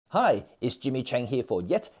Hi, it's Jimmy Chang here for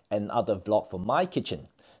yet another vlog from my kitchen.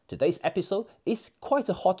 Today's episode is quite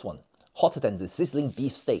a hot one, hotter than the sizzling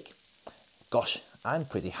beef steak. Gosh, I'm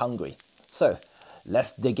pretty hungry. So,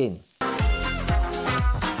 let's dig in.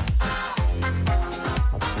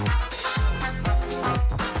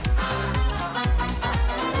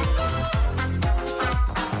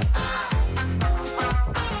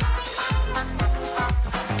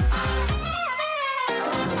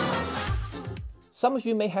 Some of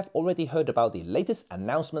you may have already heard about the latest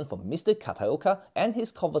announcement from Mr. Kataoka and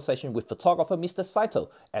his conversation with photographer Mr.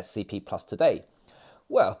 Saito at CP Plus today.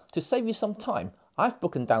 Well, to save you some time, I've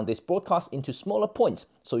broken down this broadcast into smaller points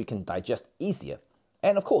so you can digest easier.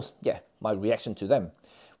 And of course, my reaction to them.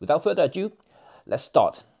 Without further ado, let's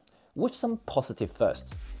start with some positive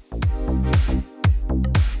first.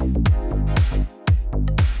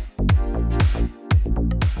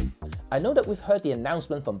 I know that we've heard the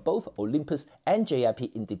announcement from both Olympus and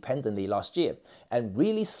JYP independently last year and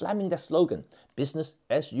really slamming their slogan, business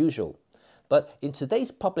as usual. But in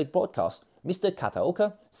today's public broadcast, Mr.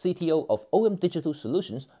 Kataoka, CTO of OM Digital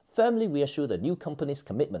Solutions, firmly reassured the new company's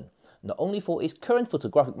commitment, not only for its current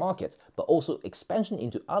photographic market, but also expansion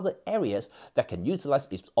into other areas that can utilize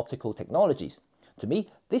its optical technologies. To me,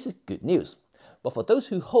 this is good news. But for those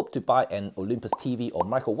who hope to buy an Olympus TV or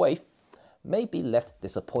microwave, may be left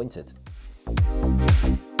disappointed.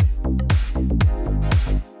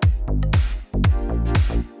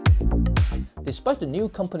 Despite the new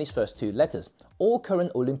company's first two letters, all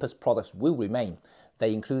current Olympus products will remain.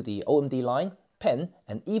 They include the OMD line, pen,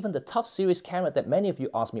 and even the Tough series camera that many of you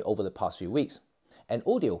asked me over the past few weeks. And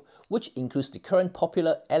audio, which includes the current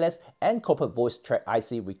popular LS and corporate voice track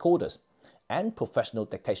IC recorders, and professional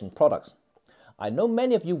dictation products. I know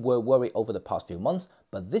many of you were worried over the past few months,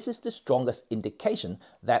 but this is the strongest indication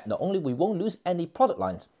that not only we won't lose any product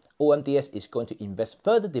lines, OMDS is going to invest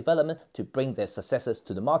further development to bring their successors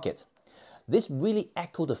to the market. This really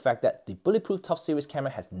echoed the fact that the bulletproof Tough series camera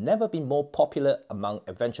has never been more popular among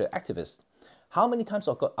adventure activists. How many times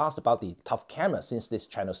I got asked about the Tough camera since this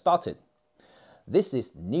channel started? This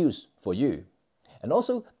is news for you. And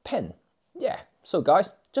also pen. So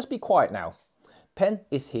guys, just be quiet now. Pen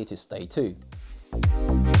is here to stay too.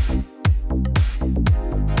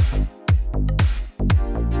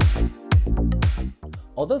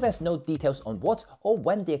 Although there's no details on what or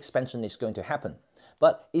when the expansion is going to happen,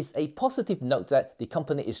 but it's a positive note that the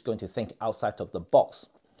company is going to think outside of the box.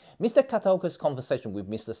 Mr. Kataoka's conversation with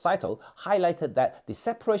Mr. Saito highlighted that the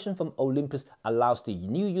separation from Olympus allows the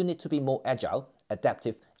new unit to be more agile,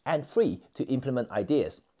 adaptive, and free to implement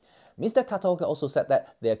ideas. Mr. Kataoka also said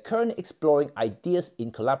that they are currently exploring ideas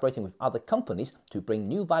in collaborating with other companies to bring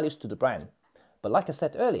new values to the brand. But like I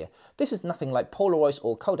said earlier, this is nothing like Polaroid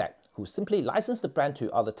or Kodak, who simply license the brand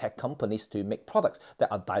to other tech companies to make products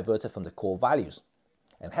that are diverted from the core values.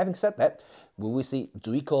 And having said that, will we see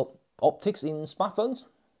Zuiko optics in smartphones?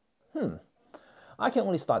 I can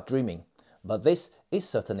only start dreaming, but this is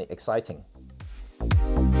certainly exciting.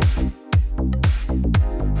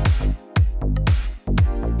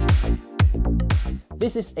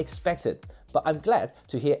 This is expected, but I'm glad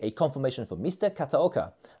to hear a confirmation from Mr.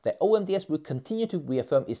 Kataoka that OMDS will continue to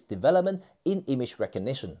reaffirm its development in image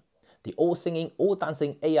recognition, the all-singing,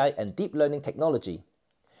 all-dancing AI and deep learning technology.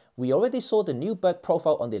 We already saw the new bird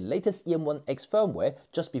profile on the latest EM1X firmware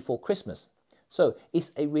just before Christmas. So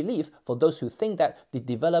it's a relief for those who think that the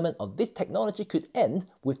development of this technology could end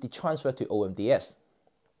with the transfer to OMDS.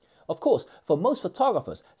 Of course, for most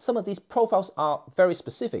photographers, some of these profiles are very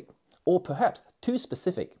specific, or perhaps too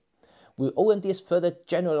specific. Will OMDS further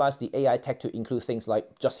generalize the AI tech to include things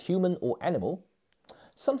like just human or animal?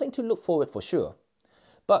 Something to look forward for sure.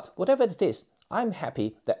 But whatever it is, I'm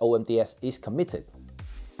happy that OMDS is committed.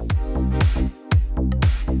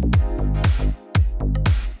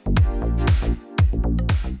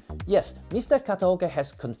 Yes, Mr. Kataoka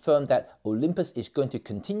has confirmed that Olympus is going to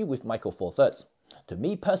continue with Micro Four Thirds. To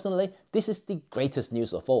me personally, this is the greatest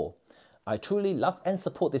news of all. I truly love and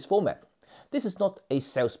support this format. This is not a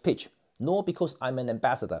sales pitch, nor because I'm an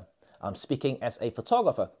ambassador. I'm speaking as a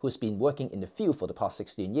photographer who's been working in the field for the past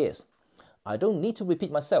 16 years. I don't need to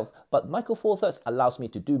repeat myself, but Micro Four Thirds allows me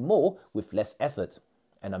to do more with less effort.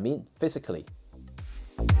 And I mean physically.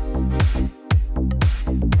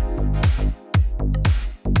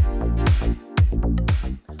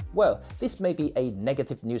 Well, this may be a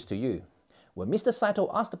negative news to you. When Mr.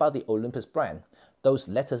 Saito asked about the Olympus brand, those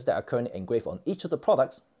letters that are currently engraved on each of the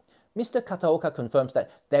products, Mr. Kataoka confirms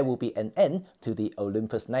that there will be an end to the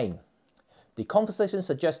Olympus name. The conversation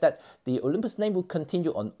suggests that the Olympus name will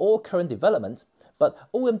continue on all current development, But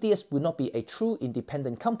OMDS will not be a true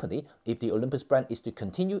independent company if the Olympus brand is to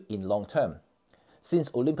continue in long term, since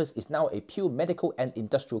Olympus is now a pure medical and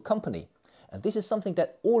industrial company, and this is something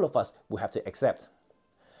that all of us will have to accept.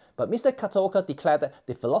 But Mr. Kataoka declared that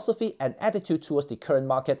the philosophy and attitude towards the current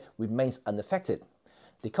market remains unaffected.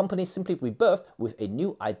 The company simply rebirthed with a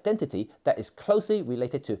new identity that is closely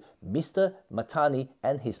related to Mr. Matani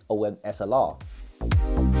and his OMSLR.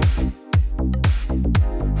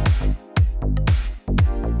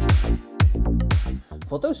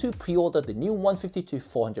 For those who pre-ordered the new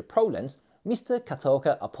 150-400 Pro lens, Mr.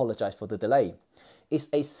 Kataoka apologized for the delay. It's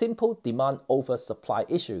a simple demand over supply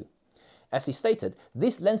issue. As he stated,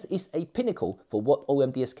 this lens is a pinnacle for what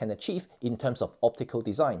OMDS can achieve in terms of optical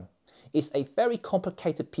design. It's a very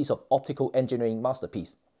complicated piece of optical engineering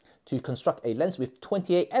masterpiece. To construct a lens with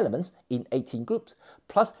 28 elements in 18 groups,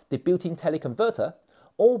 plus the built-in teleconverter,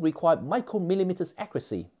 all require micromillimeters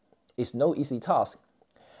accuracy. It's no easy task.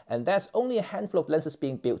 And there's only a handful of lenses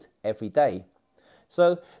being built every day.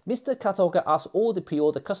 So Mr. Kataoka asked all the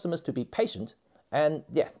pre-order customers to be patient, and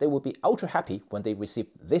yeah, they will be ultra happy when they receive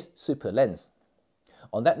this super lens.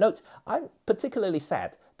 On that note, I'm particularly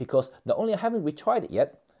sad because not only I haven't retried it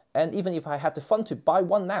yet, and even if I have the fund to buy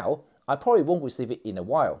one now, I probably won't receive it in a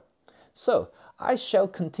while. So I shall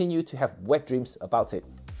continue to have wet dreams about it.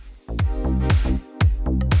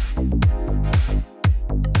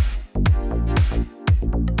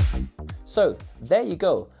 So there you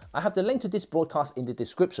go. I have the link to this broadcast in the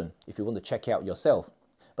description if you want to check it out yourself.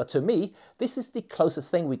 But to me, this is the closest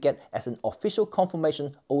thing we get as an official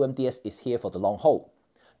confirmation OMDS is here for the long haul.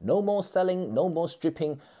 No more selling, no more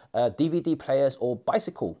stripping DVD players or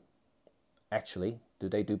bicycle. Actually, do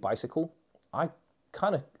they do bicycle? I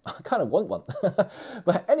kind of want one.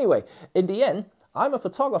 But anyway, in the end, I'm a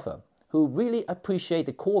photographer who really appreciate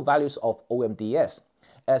the core values of OMDS.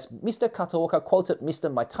 As Mr. Kataoka quoted Mr.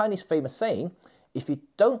 Matani's famous saying, if you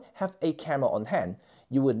don't have a camera on hand,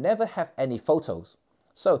 you will never have any photos.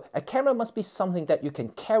 So a camera must be something that you can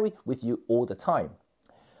carry with you all the time.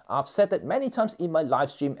 I've said that many times in my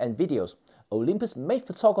live stream and videos, Olympus made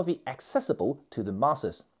photography accessible to the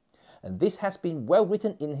masses. And this has been well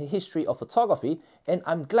written in the history of photography, and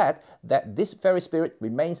I'm glad that this very spirit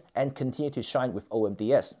remains and continues to shine with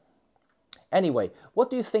OMDS. Anyway,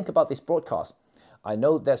 what do you think about this broadcast? I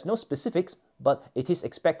know there's no specifics, but it is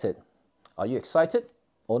expected. Are you excited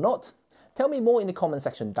or not? Tell me more in the comment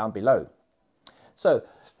section down below. So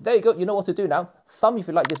there you go, you know what to do now. Thumb if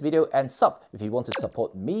you like this video and sub if you want to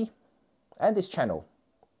support me and this channel.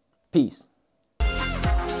 Peace.